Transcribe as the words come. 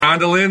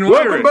Rondalyn Wyrick.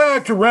 Welcome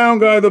back to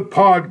Round Guy, the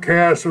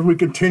podcast, as we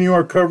continue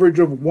our coverage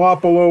of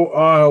Wapello,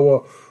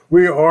 Iowa.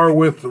 We are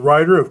with the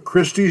writer of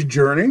Christie's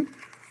Journey,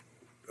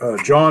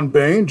 John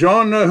Bain.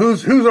 John,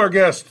 who's our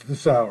guest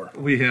this hour?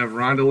 We have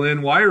Rondalyn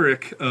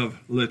Wyrick of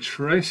Le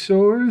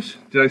Trésors.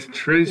 Did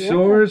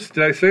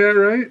I say that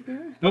right?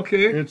 Yeah.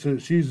 Okay.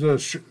 She's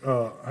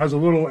has a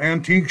little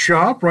antique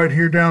shop right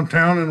here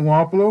downtown in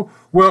Wapello.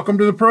 Welcome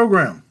to the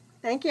program.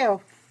 Thank you.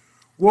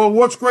 Well,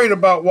 what's great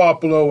about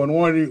Wapello,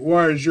 and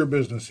why is your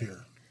business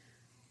here?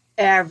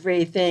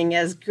 Everything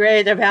is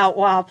great about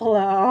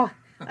Wapello.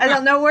 I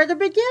don't know where to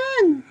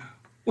begin.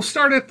 We'll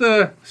start at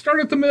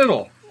the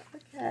middle.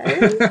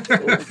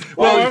 Okay.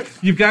 Well,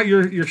 you've got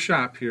your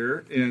shop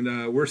here,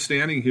 and we're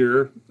standing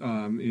here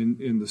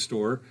in the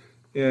store,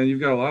 and you've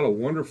got a lot of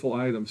wonderful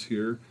items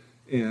here.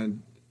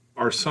 And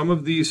are some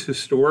of these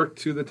historic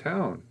to the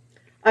town?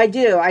 I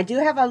do. I do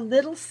have a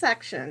little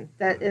section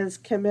that is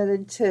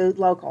committed to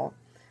local.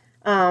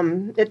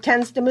 It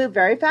tends to move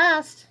very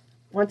fast.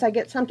 Once I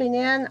get something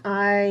in,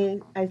 I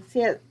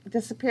see it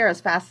disappear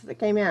as fast as it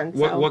came in.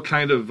 What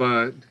kind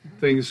of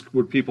things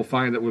would people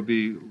find that would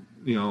be,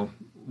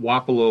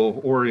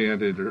 Wapello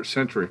oriented or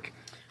centric?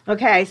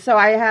 Okay, so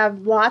I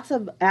have lots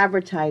of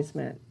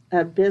advertisement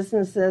of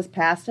businesses,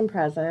 past and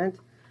present,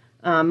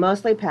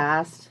 mostly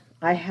past.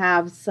 I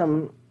have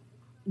some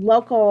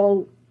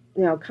local,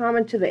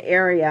 common to the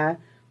area,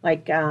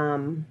 like,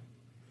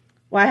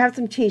 I have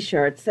some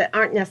T-shirts that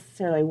aren't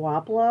necessarily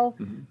Wapello,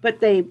 but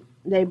they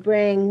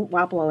bring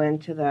Wapello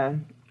into the,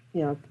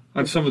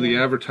 On some of the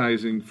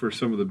advertising for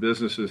some of the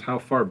businesses, how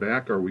far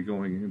back are we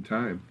going in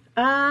time?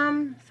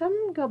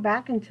 Some go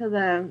back into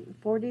the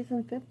 40s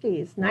and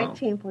 50s, wow.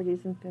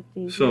 1940s and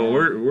 50s. So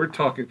we're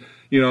talking,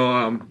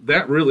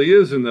 that really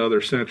is in the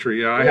other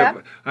century.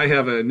 I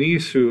have a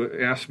niece who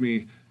asked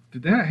me,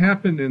 did that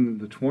happen in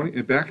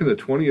back in the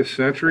 20th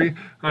century?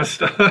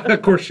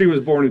 Of course, she was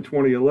born in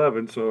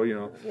 2011, so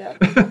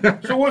Yeah.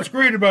 So what's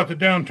great about the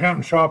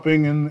downtown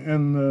shopping,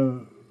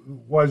 and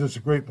why is this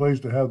a great place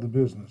to have the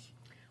business?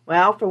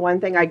 Well, for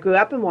one thing, I grew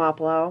up in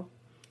Wapello,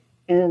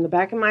 and in the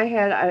back of my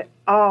head, I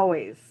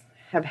always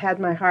have had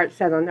my heart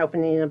set on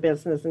opening a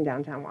business in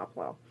downtown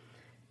Wapello.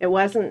 It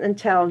wasn't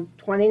until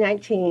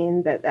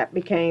 2019 that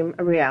became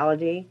a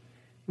reality.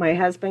 My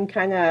husband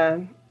kind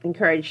of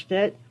encouraged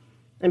it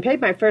and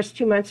paid my first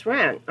 2 months'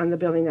 rent on the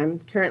building I'm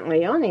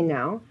currently owning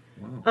now.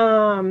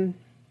 Wow.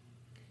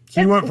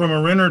 So you went from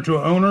a renter to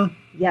an owner?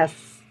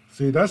 Yes.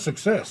 See, that's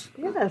success.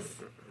 Yes.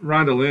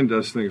 Rondalyn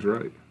does things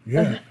right.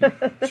 Yeah.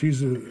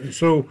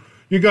 So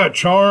you got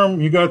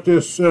charm. You got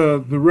this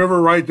the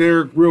river right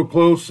there, real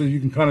close, so you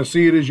can kind of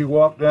see it as you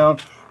walk down.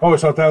 I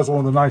always thought that was one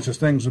of the nicest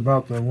things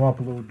about the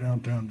Wapello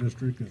downtown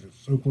district, is it's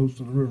so close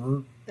to the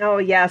river. Oh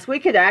yes, we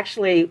could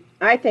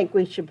I think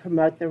we should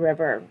promote the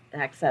river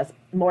access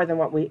more than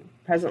what we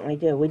presently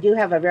do. We do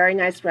have a very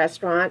nice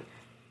restaurant,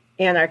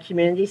 and our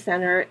community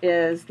center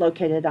is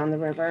located on the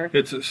river.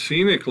 It's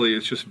scenically,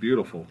 it's just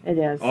beautiful. It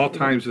is. All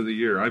times of the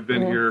year. I've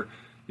been here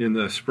in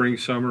the spring,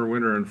 summer,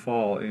 winter, and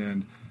fall,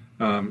 and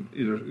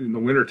in the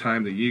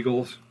wintertime, the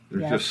eagles.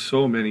 There's just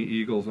so many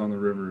eagles on the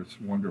river. It's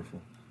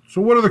wonderful.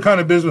 So what are the kind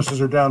of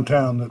businesses are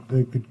downtown that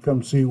they could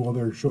come see while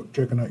they're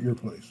checking out your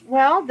place?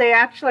 Well,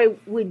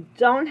 we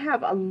don't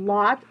have a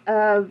lot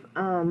of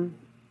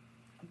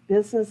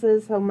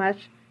businesses so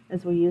much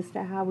as we used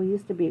to have. We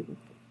used to be,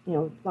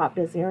 a lot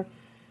busier.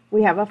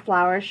 We have a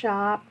flower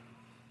shop.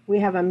 We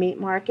have a meat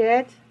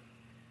market.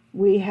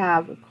 We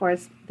have, of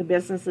course, the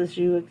businesses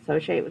you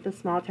associate with the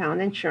small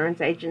town, insurance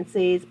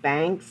agencies,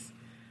 banks.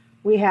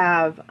 We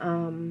have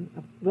a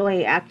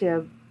really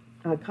active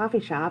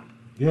coffee shop.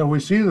 Yeah, we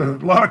see a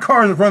lot of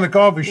cars in front of the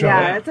coffee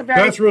shop. Yeah,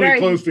 that's really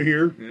close to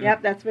here. Yeah.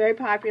 Yep, that's very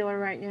popular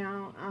right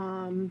now.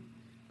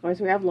 Of course,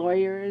 we have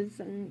lawyers,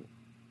 and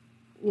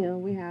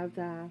we have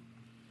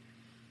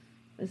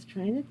I was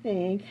trying to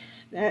think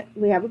that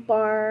we have a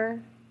bar.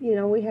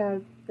 We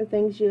have the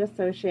things you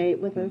associate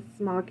with a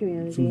small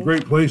community. Some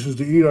great places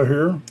to eat, I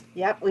hear.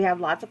 Yep, we have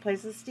lots of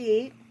places to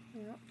eat.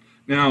 Yep.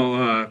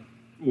 Now,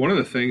 one of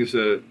the things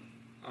that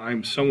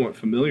I'm somewhat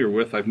familiar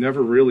with, I've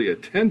never really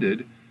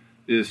attended,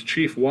 is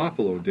Chief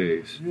Wapello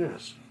Days.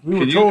 Yes. We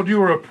were told you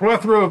were a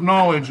plethora of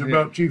knowledge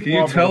about Chief Wapello Days.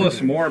 Can you tell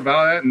us more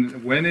about it,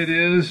 and when it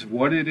is,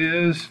 what it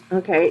is?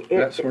 Okay.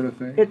 That sort of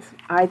thing? It's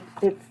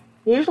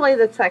usually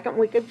the second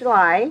week of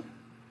July,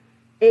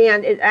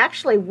 and it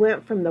actually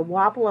went from the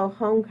Wapello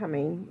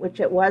Homecoming, which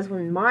it was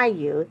in my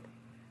youth,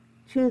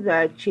 to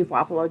the Chief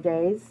Wapello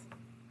Days.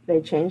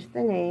 They changed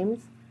the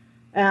names.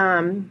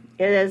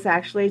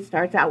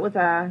 Starts out with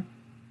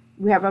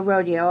we have a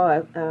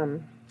rodeo,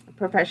 a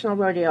professional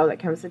rodeo that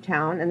comes to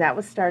town, and that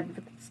was started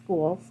with the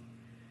schools.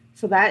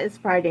 So that is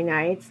Friday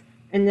nights.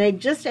 And they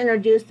just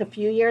introduced a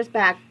few years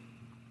back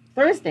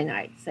Thursday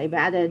nights. They've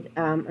added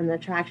an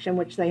attraction,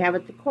 which they have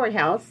at the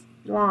courthouse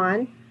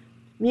lawn,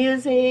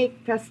 music,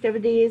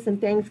 festivities,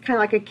 and things, kind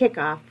of like a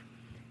kickoff.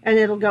 And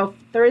it'll go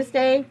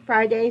Thursday,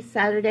 Friday,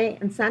 Saturday,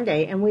 and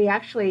Sunday. And we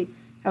actually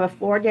have a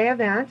 4-day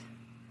event.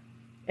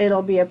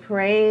 It'll be a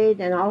parade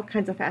and all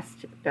kinds of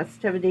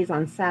festivities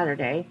on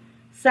Saturday.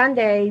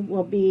 Sunday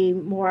will be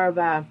more of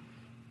a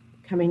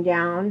coming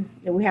down.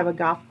 And we have a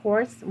golf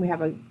course. We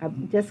have a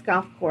disc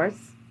golf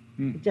course,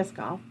 disc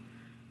golf.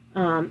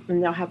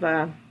 And they'll have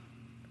a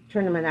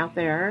tournament out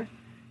there.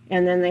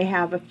 And then they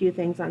have a few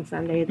things on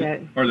Sunday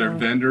that... Are there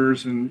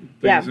vendors and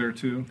things there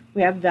too?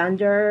 We have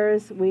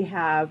vendors. We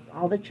have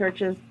all the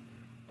churches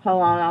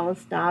pull out all the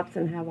stops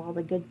and have all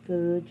the good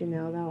food,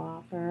 they'll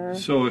offer.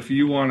 So if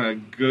you want a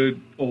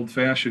good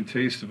old-fashioned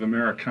taste of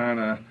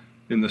Americana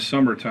in the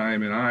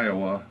summertime in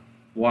Iowa,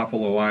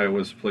 Wapello,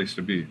 Iowa is the place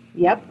to be.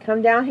 Yep,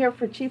 come down here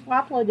for Chief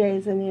Wapello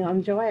Days and you'll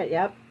enjoy it,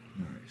 yep.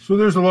 So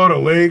there's a lot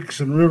of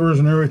lakes and rivers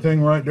and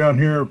everything right down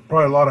here.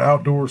 Probably a lot of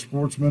outdoor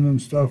sportsmen and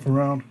stuff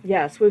around.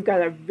 Yes, we've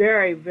got a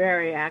very,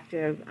 very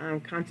active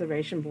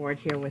conservation board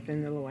here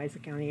within the Louisa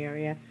County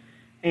area.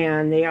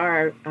 And they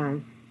are,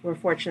 we're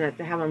fortunate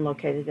to have them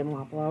located in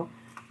Wapello.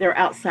 They're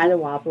outside of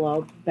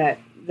Wapello, but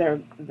their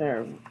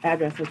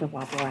address is a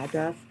Wapello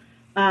address.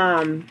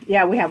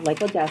 We have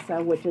Lake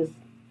Odessa, which is,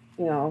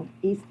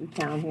 east of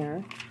town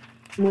here.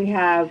 And we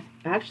have,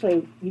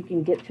 actually, you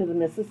can get to the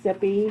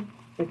Mississippi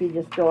if you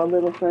just go a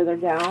little further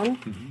down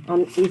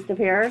east of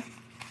here.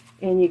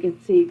 And you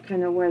can see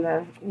kind of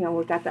where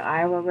we've got the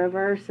Iowa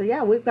River. So,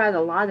 we've got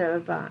a lot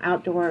of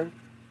outdoor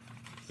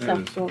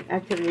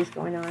activities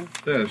going on.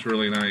 That is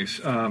really nice.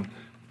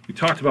 We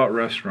talked about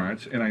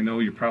restaurants, and I know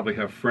you probably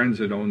have friends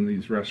that own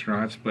these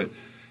restaurants,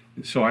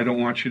 so I don't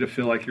want you to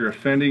feel like you're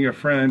offending a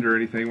friend or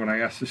anything when I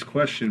ask this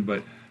question,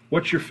 but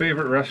what's your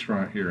favorite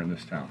restaurant here in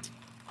this town?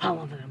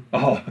 All of them.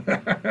 Oh,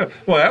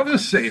 well, that was a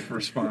safe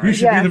response. You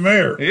should be the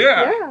mayor.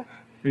 Yeah.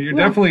 You're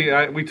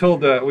definitely. We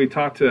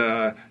talked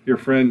to your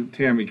friend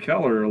Tammy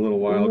Keller a little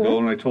while ago,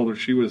 and I told her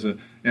she was an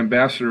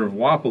ambassador of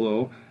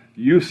Wapello.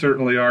 You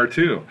certainly are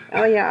too.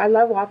 Oh yeah, I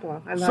love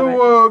Wapello. I love it.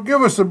 So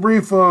give us a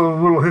brief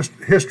little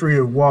history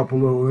of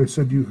Wapello. They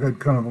said you had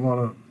kind of a lot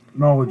of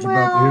knowledge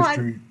about the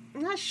history.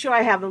 I'm not sure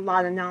I have a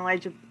lot of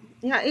knowledge of.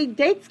 It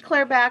dates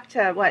clear back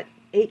to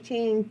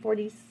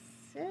 1846.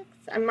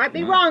 I might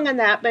be wrong on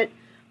that, but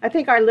I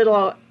think our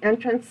little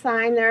entrance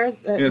sign there,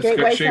 the it's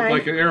gateway shaped sign,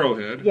 like an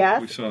arrowhead.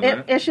 Yes, we saw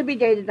that. It should be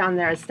dated on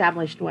there,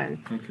 established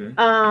when. Okay.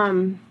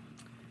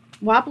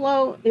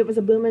 Wapello, it was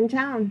a booming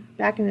town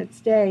back in its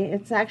day.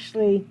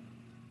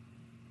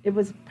 It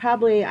was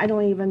probably, I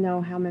don't even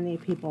know how many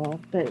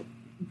people, but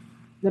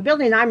the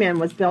building I'm in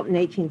was built in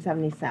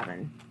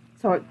 1877.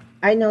 So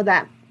I know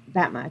that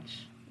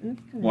much.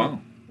 Wow.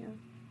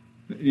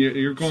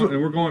 You're going,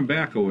 and we're going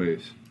back a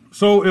ways.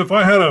 So if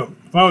I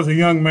was a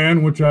young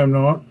man, which I'm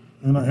not,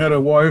 and I had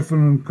a wife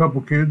and a couple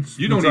kids,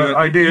 you don't even.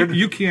 I did.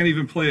 You can't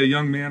even play a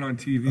young man on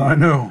TV. I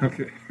know.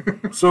 Okay.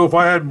 So if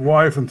I had a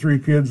wife and 3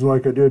 kids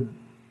like I did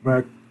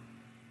back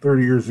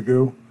 30 years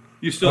ago.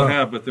 You still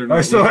have, but they're not.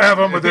 I still have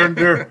them, but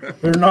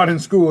they're not in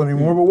school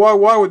anymore. But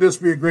why would this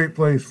be a great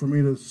place for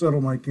me to settle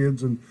my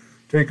kids and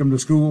take them to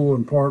school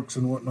and parks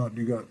and whatnot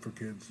you got for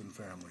kids and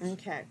families?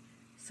 Okay.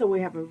 So we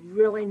have a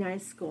really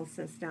nice school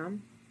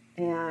system,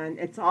 and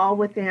it's all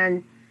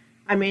within,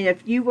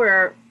 if you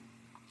were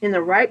in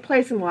the right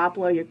place in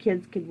Wapello, your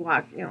kids could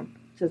walk,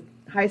 to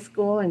high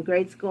school and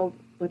grade school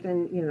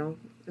within,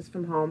 just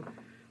from home.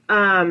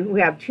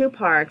 We have 2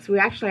 parks. We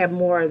actually have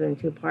more than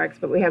 2 parks,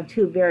 but we have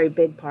 2 very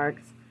big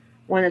parks,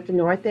 one at the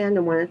north end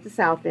and one at the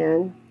south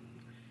end.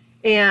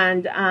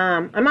 And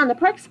I'm on the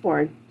Parks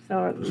Board.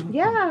 So,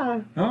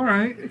 yeah. All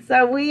right.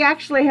 So we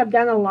actually have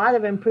done a lot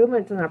of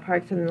improvements in our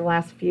parks in the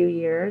last few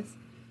years.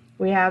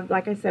 We have,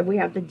 like I said, we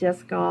have the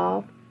disc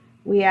golf.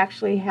 We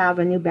actually have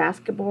a new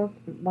basketball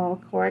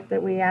court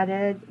that we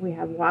added. We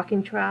have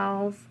walking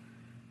trails,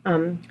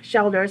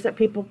 shelters that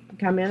people can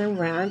come in and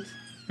rent.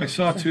 I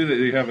saw, too, that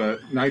you have a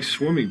nice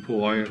swimming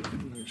pool.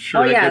 I'm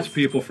sure that gets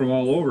people from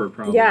all over,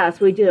 probably.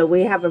 Yes, we do.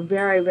 We have a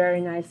very,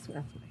 very nice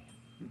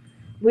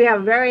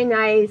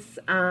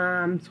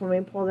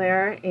swimming pool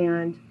there,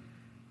 and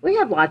we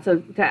have lots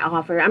to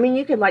offer.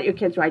 You could let your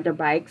kids ride their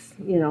bikes,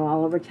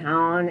 all over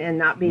town and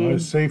not be... A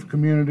safe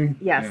community.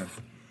 Yes.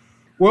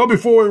 Well,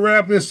 before we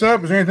wrap this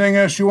up, is there anything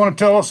else you want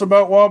to tell us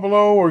about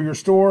Wapello or your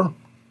store?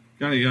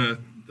 Got any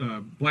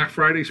Black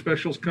Friday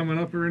specials coming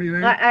up or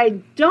anything?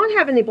 I don't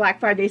have any Black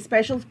Friday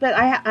specials, but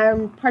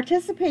I'm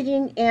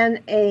participating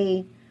in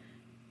a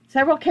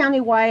several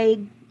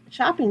county-wide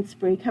shopping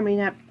spree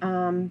coming up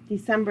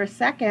December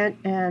 2nd,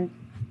 and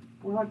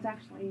it's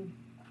actually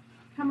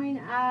coming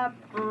up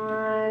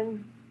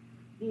on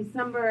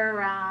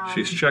December...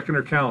 She's checking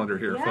her calendar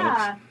here,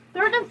 folks.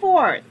 3rd and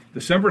 4th.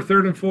 December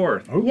 3rd and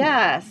 4th. Oh,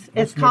 yes.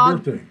 It's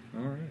called... my birthday.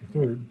 All right.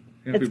 3rd.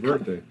 Happy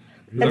birthday.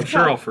 I'm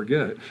sure I'll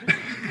forget.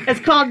 It's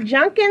called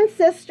Junkin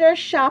Sisters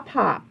Shop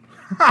Hop.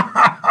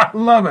 I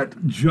love it.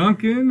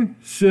 Junkin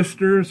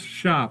Sisters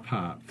Shop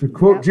Hop. To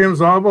quote Jim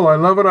Zabel, I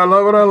love it, I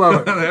love it, I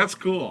love it. That's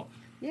cool.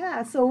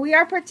 Yeah, so we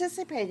are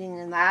participating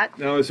in that.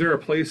 Now, is there a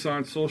place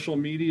on social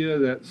media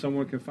that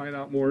someone can find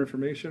out more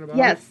information about?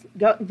 Yes.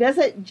 Go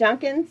visit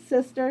Junkin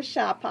Sisters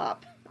Shop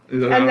Hop.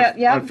 Is it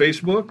on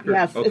Facebook?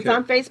 Yes, okay. It's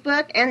on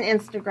Facebook and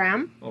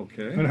Instagram.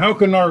 Okay. And how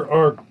can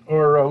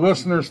our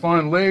listeners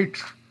find Les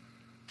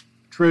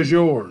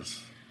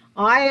Treasures?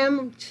 I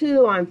am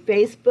too on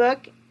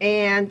Facebook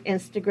and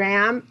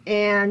Instagram,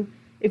 and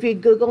if you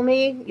Google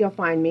me, you'll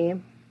find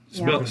me.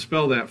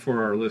 Spell that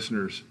for our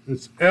listeners.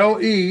 It's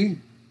Lete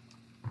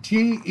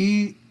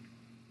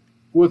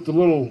with the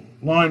little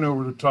line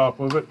over the top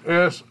of it,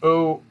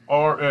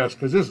 SORS,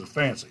 because this is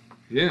fancy.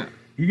 Yeah.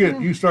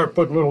 You start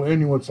putting little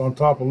Inuits on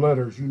top of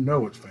letters, you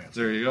know it's fancy.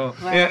 There you go.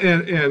 Wow.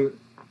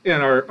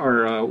 And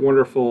our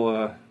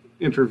wonderful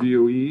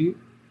interviewee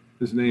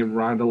is named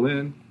Rhonda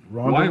Lynn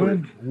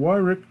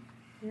Wyrick.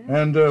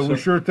 And we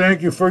sure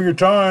thank you for your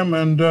time,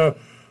 and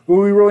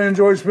we really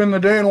enjoyed spending the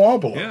day in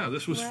Wapello. Yeah,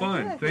 this was Well,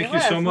 fun. yes, Thank it you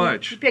so was.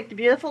 much. You picked a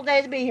beautiful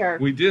day to be here.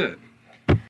 We did.